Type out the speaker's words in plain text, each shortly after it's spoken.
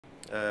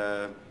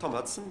Tom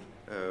Hutson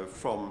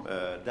from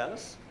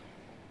Dallas.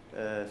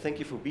 Thank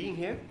you for being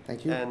here.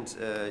 Thank you. And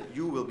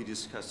you will be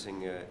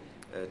discussing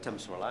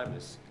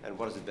temsirolimus and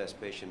what is the best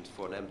patient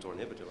for an mTOR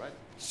inhibitor, right?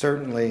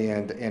 Certainly,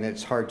 and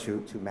it's hard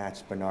to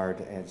match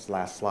Bernard's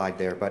last slide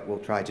there, but we'll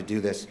try to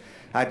do this.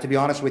 To be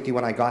honest with you,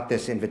 when I got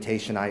this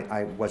invitation,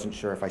 I wasn't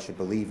sure if I should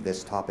believe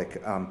this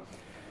topic.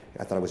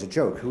 I thought it was a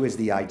joke. Who is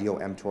the ideal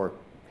mTOR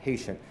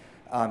patient?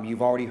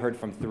 You've already heard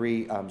from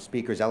three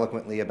speakers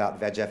eloquently about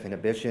VEGF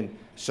inhibition.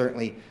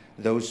 Certainly,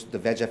 the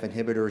VEGF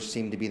inhibitors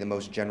seem to be the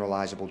most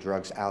generalizable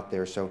drugs out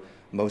there, so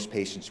most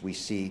patients we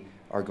see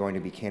are going to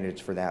be candidates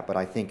for that. But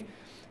I think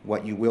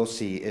what you will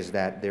see is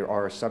that there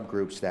are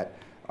subgroups that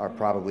are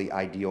probably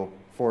ideal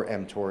for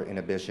mTOR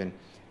inhibition,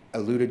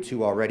 alluded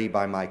to already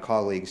by my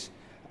colleagues,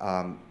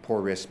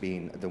 poor risk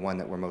being the one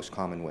that we're most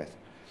common with.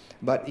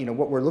 But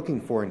what we're looking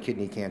for in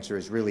kidney cancer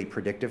is really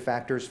predictive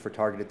factors for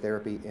targeted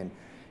therapy,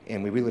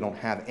 and we really don't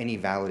have any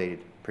validated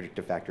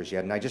predictive factors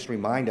yet. And I just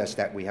remind us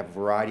that we have a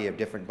variety of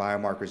different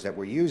biomarkers that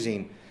we're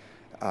using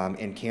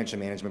in cancer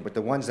management, but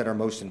the ones that are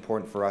most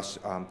important for us,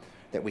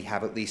 that we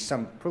have at least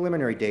some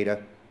preliminary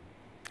data,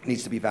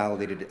 needs to be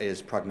validated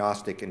as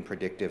prognostic and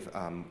predictive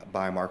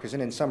biomarkers,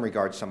 and in some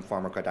regards, some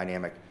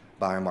pharmacodynamic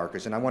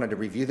biomarkers. And I wanted to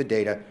review the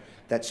data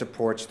that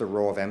supports the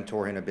role of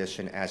mTOR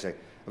inhibition as a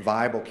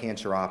viable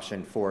cancer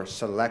option for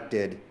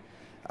selected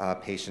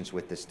patients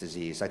with this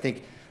disease. I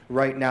think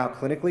right now,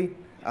 clinically,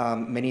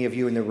 many of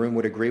you in the room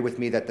would agree with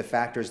me that the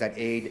factors that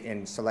aid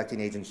in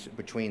selecting agents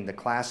between the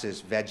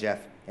classes VEGF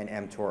and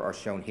mTOR are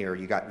shown here.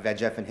 You got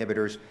VEGF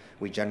inhibitors,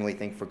 we generally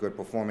think for good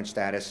performance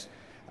status,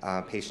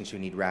 patients who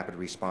need rapid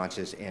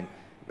responses and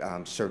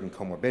certain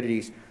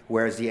comorbidities,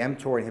 whereas the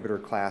mTOR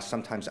inhibitor class,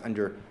 sometimes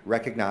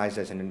under-recognized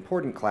as an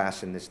important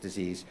class in this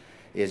disease,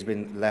 has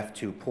been left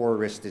to poor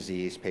risk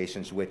disease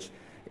patients, which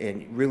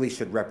really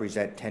should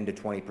represent 10 to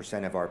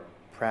 20% of our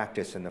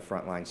practice in the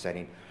frontline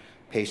setting.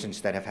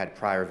 Patients that have had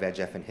prior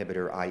VEGF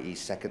inhibitor, i.e.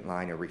 second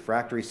line or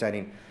refractory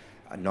setting.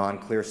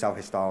 Non-clear cell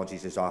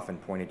histologies is often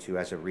pointed to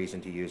as a reason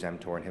to use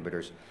mTOR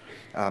inhibitors.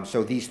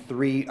 So these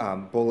three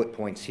bullet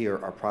points here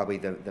are probably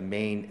the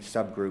main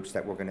subgroups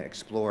that we're going to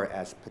explore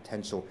as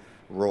potential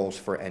roles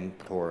for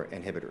mTOR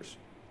inhibitors.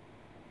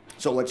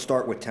 So let's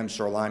start with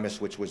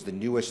temsirolimus, which was the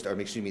newest, or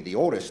excuse me, the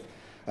oldest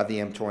of the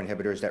mTOR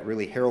inhibitors that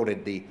really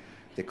heralded the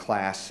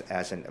class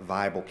as a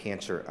viable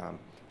cancer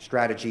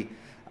strategy.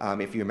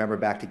 If you remember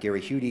back to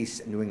Gary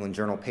Hudy's New England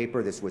Journal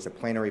paper, this was a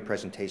plenary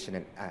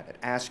presentation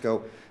at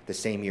ASCO. The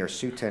same year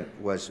Sutent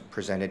was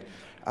presented,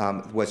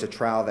 was a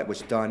trial that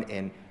was done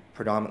in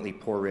predominantly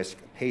poor risk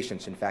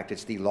patients. In fact,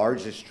 it's the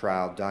largest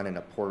trial done in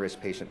a poor risk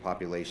patient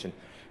population.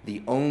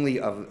 The only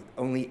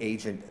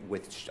agent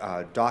with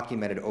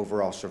documented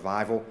overall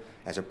survival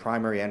as a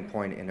primary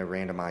endpoint in a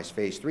randomized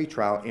phase 3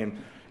 trial.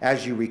 And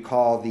as you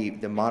recall, the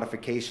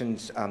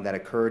modifications that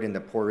occurred in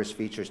the poor risk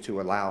features to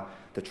allow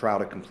the trial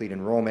to complete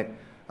enrollment,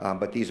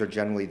 but these are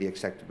generally the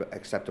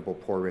acceptable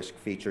poor risk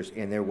features,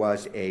 and there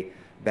was a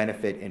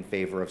benefit in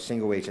favor of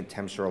single agent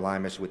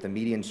temsirolimus with a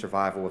median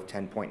survival of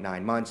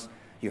 10.9 months.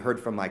 You heard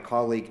from my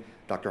colleague,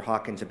 Dr.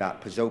 Hawkins,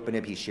 about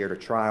pazopanib. He shared a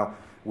trial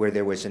where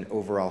there was an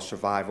overall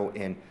survival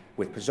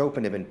with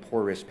pazopanib in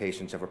poor risk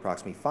patients of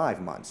approximately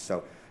 5 months.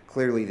 So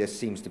clearly this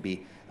seems to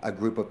be a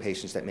group of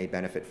patients that may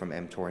benefit from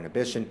mTOR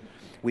inhibition.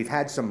 We've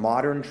had some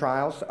modern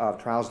trials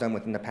done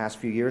within the past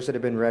few years that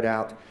have been read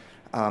out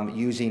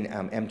using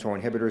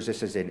mTOR inhibitors.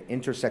 This is an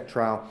INTERSECT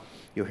trial.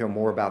 You'll hear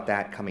more about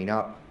that coming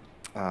up.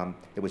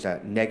 It was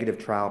a negative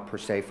trial per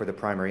se for the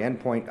primary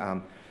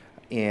endpoint.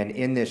 And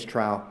in this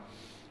trial,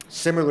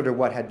 similar to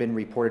what had been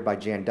reported by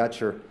Jan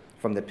Dutcher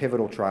from the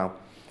pivotal trial,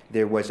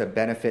 there was a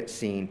benefit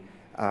seen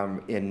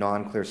in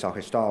non-clear cell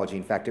histology.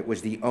 In fact, it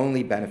was the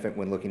only benefit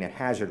when looking at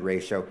hazard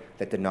ratio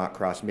that did not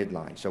cross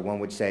midline. So one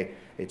would say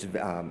it's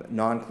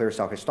non-clear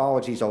cell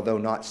histologies, although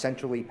not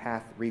centrally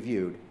path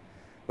reviewed,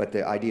 but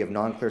the idea of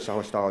non-clear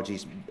cell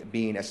histologies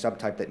being a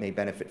subtype that may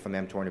benefit from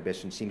mTOR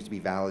inhibition seems to be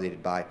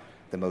validated by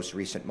the most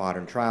recent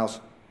modern trials.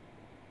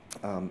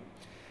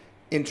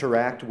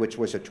 INTERACT, which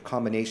was a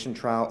combination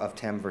trial of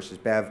TEM versus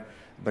BEV,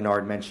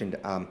 Bernard mentioned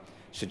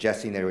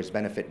suggesting there was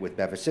benefit with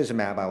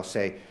bevacizumab. I'll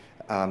say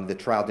the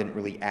trial didn't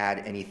really add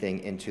anything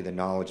into the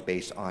knowledge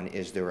base on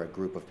is there a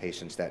group of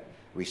patients that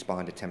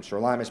respond to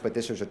temsirolimus, but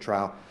this was a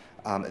trial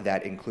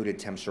that included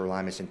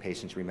temsirolimus in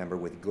patients, remember,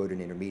 with good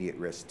and intermediate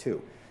risk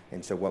too.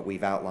 And so what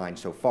we've outlined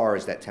so far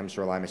is that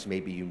temsirolimus may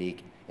be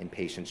unique in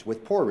patients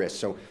with poor risk.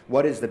 So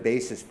what is the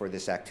basis for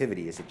this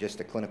activity? Is it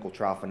just a clinical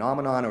trial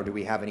phenomenon, or do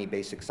we have any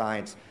basic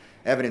science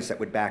evidence that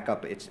would back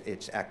up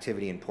its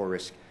activity in poor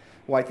risk?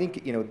 Well, I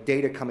think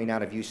data coming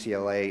out of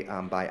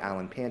UCLA by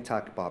Alan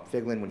Pantuck, Bob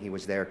Figlin when he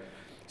was there,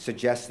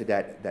 suggested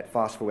that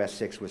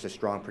phospho-S6 was a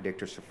strong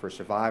predictor for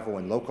survival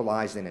in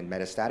localized and in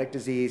metastatic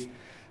disease.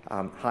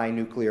 High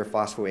nuclear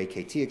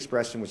phospho-AKT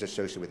expression was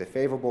associated with a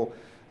favorable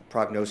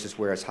prognosis,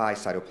 whereas high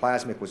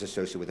cytoplasmic was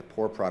associated with a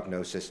poor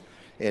prognosis.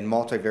 And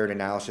multivariate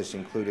analysis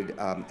included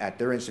at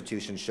their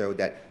institution showed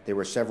that there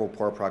were several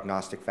poor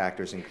prognostic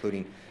factors,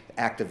 including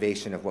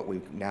activation of what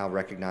we now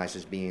recognize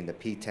as being the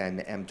PTEN,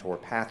 the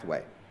mTOR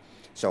pathway.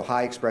 So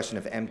high expression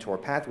of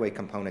mTOR pathway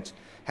components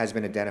has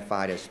been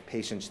identified as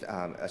patients,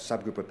 a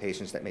subgroup of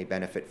patients that may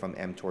benefit from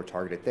mTOR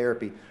targeted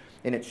therapy,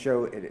 and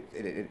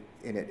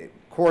it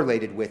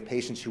correlated with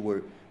patients who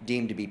were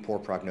deemed to be poor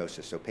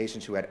prognosis. So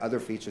patients who had other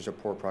features of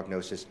poor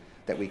prognosis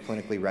that we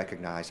clinically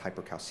recognize,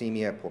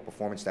 hypercalcemia, poor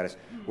performance status,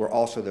 were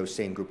also those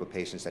same group of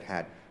patients that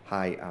had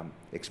high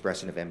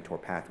expression of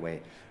mTOR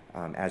pathway,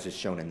 as is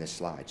shown in this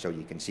slide. So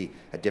you can see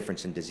a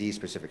difference in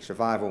disease-specific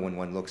survival when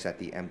one looks at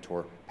the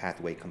mTOR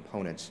pathway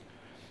components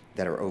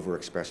that are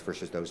overexpressed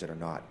versus those that are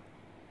not.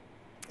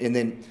 And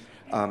then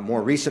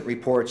more recent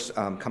reports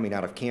coming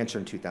out of Cancer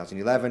in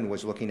 2011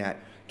 was looking at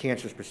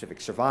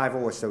cancer-specific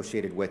survival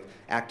associated with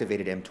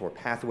activated mTOR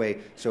pathway.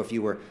 So if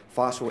you were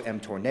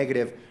phospho-mTOR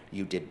negative,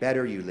 you did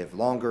better, you lived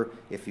longer.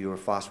 If you were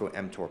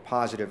phospho-mTOR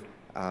positive,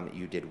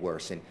 you did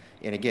worse. And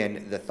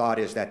again, the thought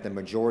is that the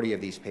majority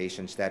of these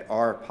patients that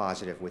are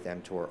positive with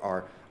mTOR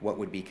are what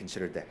would be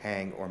considered the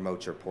Hang or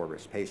Mocher poor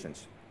risk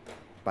patients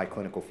by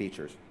clinical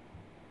features.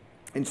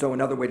 And so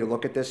another way to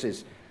look at this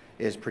is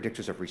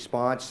predictors of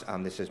response.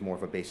 This is more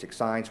of a basic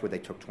science where they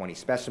took 20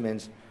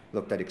 specimens,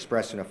 looked at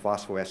expression of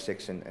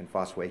phospho-S6 and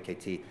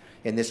phospho-AKT,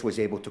 and this was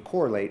able to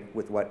correlate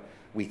with what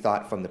we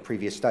thought from the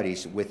previous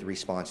studies with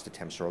response to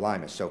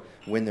temsirolimus. So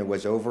when there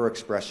was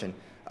overexpression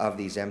of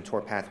these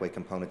mTOR pathway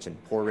components in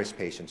poor risk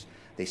patients,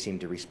 they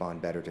seemed to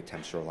respond better to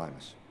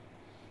temsirolimus.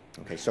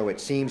 Okay, so it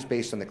seems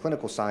based on the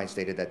clinical science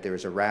data that there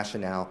is a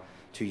rationale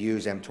to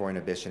use mTOR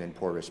inhibition in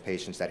poor risk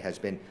patients that has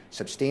been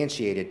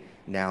substantiated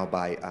now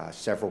by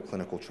several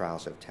clinical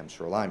trials of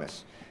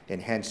temsirolimus.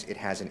 And hence it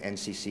has an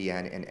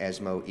NCCN and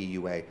ESMO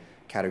EUA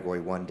Category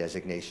 1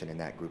 designation in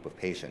that group of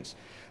patients.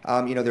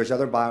 There's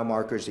other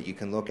biomarkers that you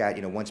can look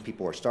at. Once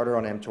people are started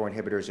on mTOR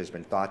inhibitors, there's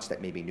been thoughts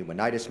that maybe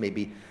pneumonitis may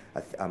be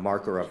a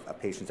marker of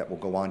patients that will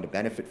go on to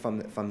benefit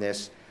from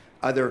this.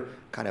 Other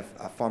kind of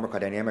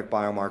pharmacodynamic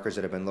biomarkers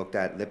that have been looked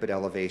at, lipid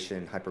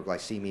elevation,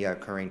 hyperglycemia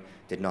occurring,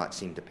 did not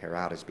seem to pair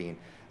out as being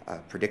a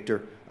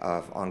predictor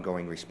of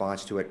ongoing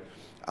response to it.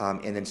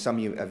 And then some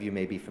of you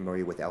may be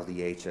familiar with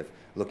LDH, of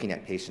looking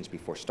at patients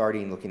before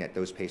starting, looking at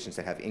those patients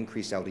that have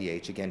increased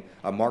LDH. Again,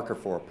 a marker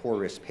for a poor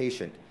risk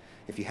patient.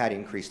 If you had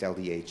increased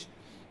LDH,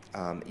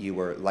 you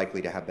were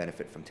likely to have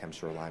benefit from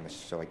temsirolimus.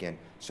 So again,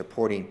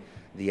 supporting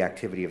the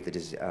activity of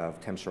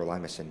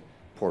temsirolimus in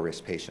poor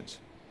risk patients.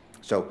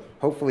 So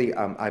hopefully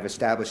I've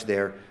established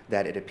there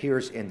that it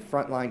appears in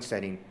frontline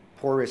setting,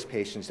 poor risk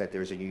patients, that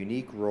there's a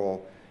unique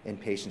role in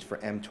patients for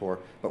mTOR,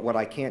 but what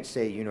I can't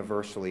say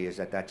universally is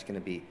that that's going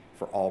to be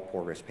for all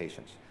poor risk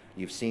patients.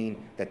 You've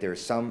seen that there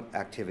is some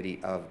activity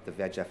of the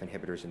VEGF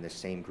inhibitors in this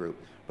same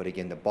group, but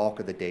again, the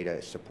bulk of the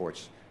data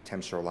supports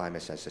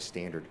temsirolimus as the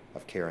standard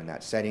of care in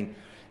that setting.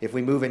 If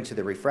we move into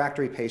the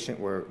refractory patient,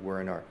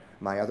 we're in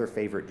my other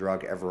favorite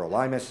drug,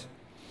 everolimus.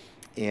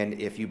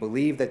 And if you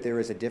believe that there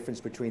is a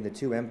difference between the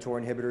two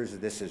mTOR inhibitors,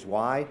 this is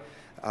why.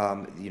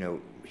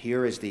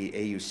 Here is the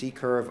AUC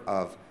curve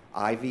of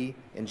IV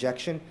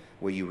injection,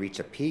 where you reach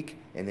a peak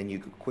and then you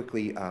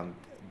quickly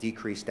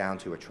decrease down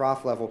to a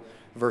trough level,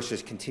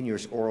 versus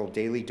continuous oral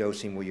daily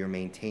dosing where you're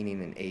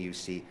maintaining an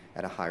AUC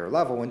at a higher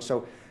level. And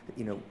so,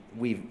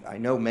 I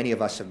know many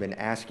of us have been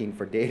asking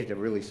for data to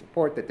really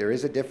support that there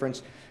is a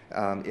difference.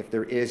 If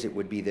there is, it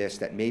would be this,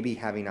 that maybe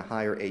having a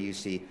higher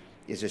AUC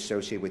is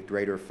associated with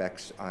greater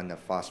effects on the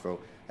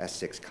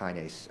phospho-S6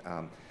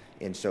 kinase.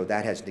 And so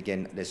that has,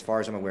 again, as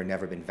far as I'm aware,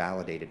 never been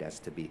validated as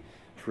to be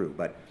true.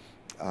 But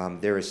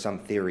there is some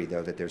theory,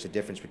 though, that there's a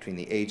difference between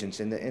the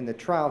agents. In the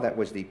trial that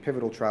was the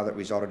pivotal trial that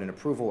resulted in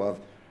approval of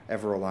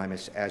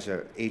everolimus as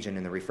an agent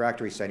in the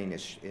refractory setting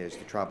is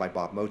the trial by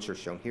Bob Mocher,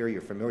 shown here.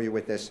 You're familiar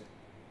with this.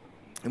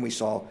 And we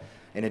saw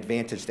an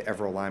advantage to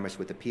everolimus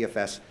with the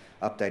PFS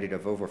updated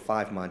of over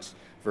 5 months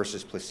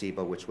versus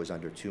placebo, which was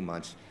under 2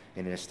 months,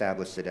 and it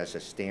established it as a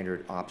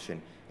standard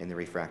option in the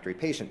refractory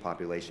patient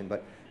population.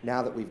 But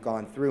now that we've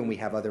gone through and we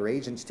have other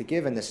agents to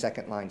give in the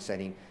second line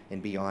setting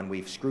and beyond,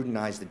 we've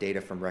scrutinized the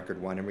data from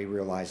record one, and we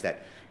realized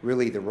that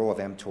really the role of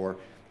mTOR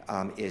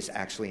is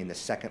actually in the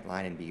second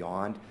line and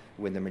beyond,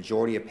 when the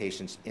majority of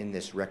patients in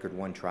this record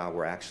one trial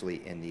were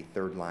actually in the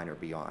third line or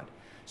beyond.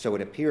 So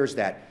it appears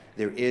that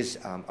there is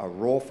a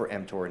role for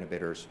mTOR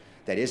inhibitors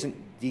that isn't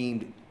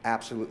deemed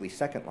absolutely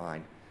second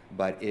line,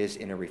 but is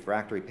in a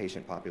refractory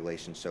patient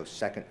population, so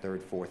second,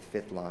 third, fourth,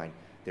 fifth line,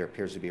 there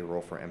appears to be a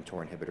role for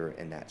mTOR inhibitor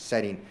in that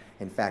setting.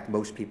 In fact,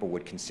 most people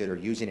would consider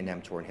using an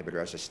mTOR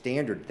inhibitor as a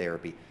standard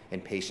therapy in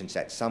patients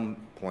at some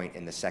point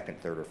in the second,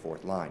 third, or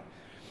fourth line.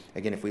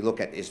 Again, if we look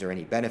at is there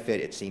any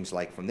benefit, it seems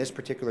like from this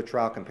particular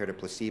trial compared to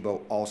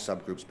placebo, all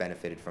subgroups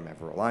benefited from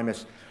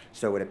everolimus,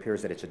 so it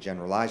appears that it's a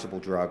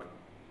generalizable drug.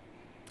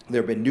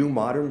 There have been new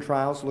modern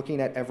trials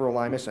looking at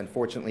everolimus.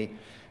 Unfortunately,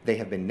 they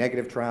have been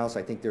negative trials.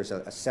 I think there's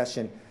a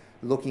session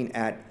looking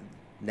at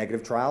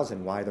negative trials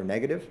and why they're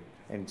negative,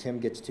 and Tim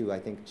gets to, I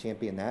think,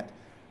 champion that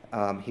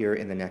here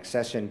in the next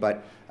session.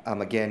 But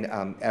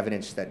again,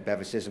 evidence that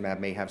bevacizumab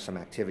may have some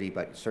activity,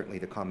 but certainly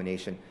the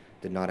combination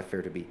did not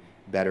appear to be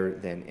better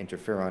than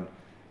interferon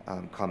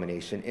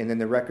combination. And then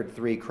the record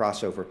 3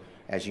 crossover,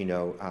 as you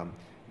know,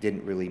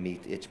 didn't really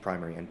meet its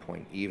primary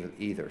endpoint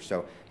either.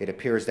 So it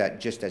appears that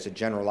just as a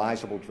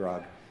generalizable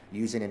drug,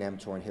 using an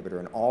mTOR inhibitor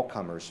in all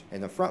comers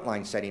in the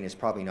frontline setting is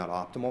probably not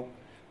optimal.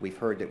 We've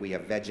heard that we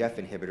have VEGF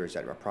inhibitors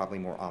that are probably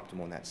more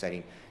optimal in that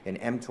setting, and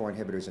mTOR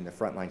inhibitors in the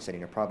frontline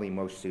setting are probably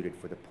most suited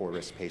for the poor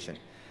risk patient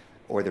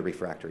or the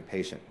refractory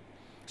patient.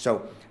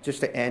 So just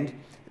to end,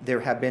 there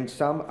have been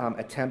some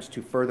attempts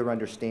to further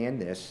understand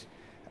this,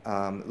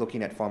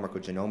 looking at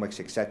pharmacogenomics,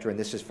 et cetera, and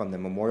this is from the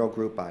Memorial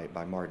Group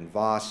by Martin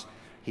Voss.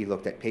 He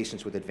looked at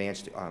patients with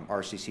advanced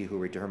RCC who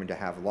were determined to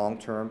have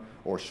long-term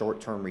or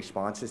short-term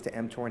responses to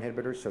mTOR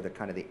inhibitors, so the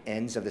kind of the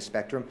ends of the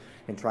spectrum,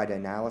 and tried to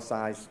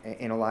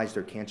analyze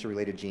their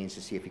cancer-related genes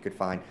to see if he could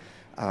find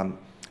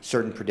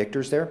certain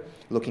predictors there,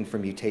 looking for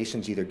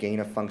mutations, either gain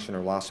of function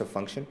or loss of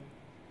function.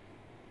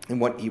 And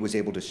what he was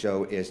able to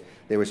show is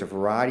there was a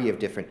variety of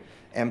different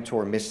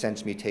mTOR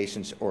missense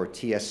mutations or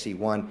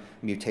TSC1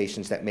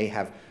 mutations that may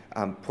have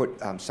put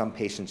some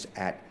patients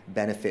at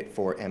benefit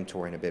for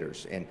mTOR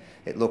inhibitors. And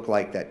it looked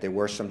like that there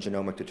were some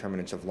genomic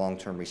determinants of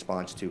long-term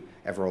response to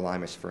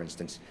everolimus, for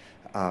instance,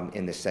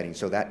 in this setting.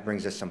 So that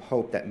brings us some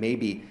hope that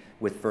maybe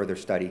with further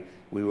study,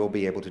 we will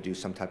be able to do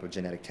some type of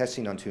genetic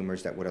testing on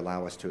tumors that would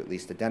allow us to at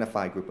least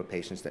identify a group of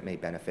patients that may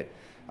benefit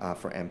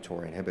for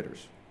mTOR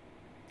inhibitors.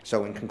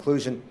 So in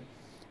conclusion,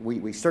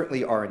 we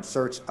certainly are in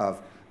search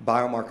of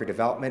biomarker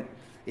development.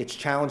 It's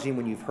challenging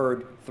when you've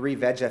heard 3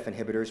 VEGF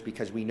inhibitors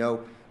because we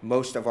know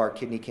most of our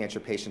kidney cancer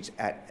patients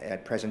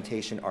at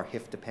presentation are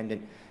HIF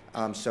dependent.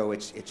 So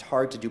it's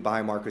hard to do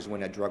biomarkers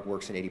when a drug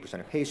works in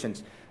 80% of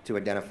patients to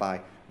identify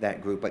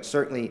that group. But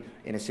certainly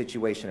in a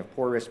situation of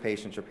poor risk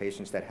patients or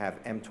patients that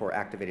have mTOR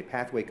activated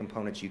pathway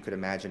components, you could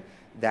imagine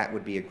that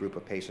would be a group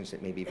of patients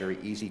that may be very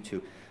easy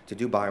to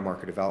do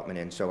biomarker development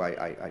in. So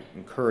I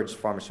encourage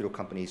pharmaceutical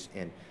companies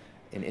and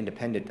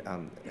independent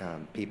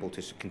people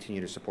to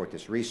continue to support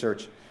this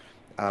research.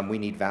 We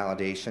need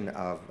validation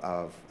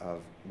of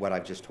what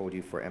I've just told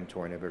you for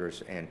mTOR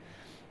inhibitors, and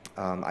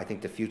I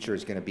think the future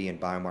is going to be in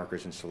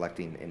biomarkers and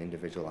selecting and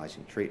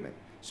individualizing treatment.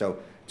 So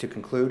to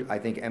conclude, I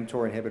think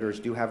mTOR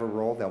inhibitors do have a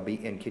role. They'll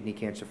be in kidney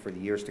cancer for the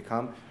years to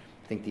come.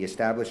 I think the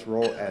established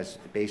role, as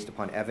based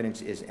upon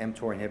evidence, is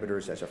mTOR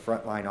inhibitors as a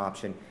frontline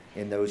option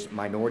in those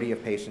minority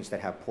of patients that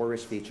have poor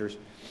risk features,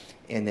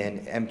 and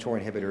then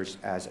mTOR inhibitors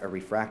as a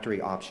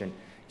refractory option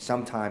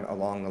sometime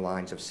along the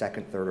lines of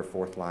second, third, or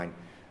fourth line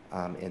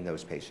in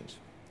those patients.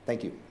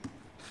 Thank you.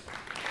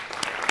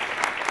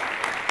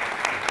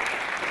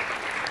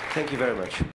 Thank you very much.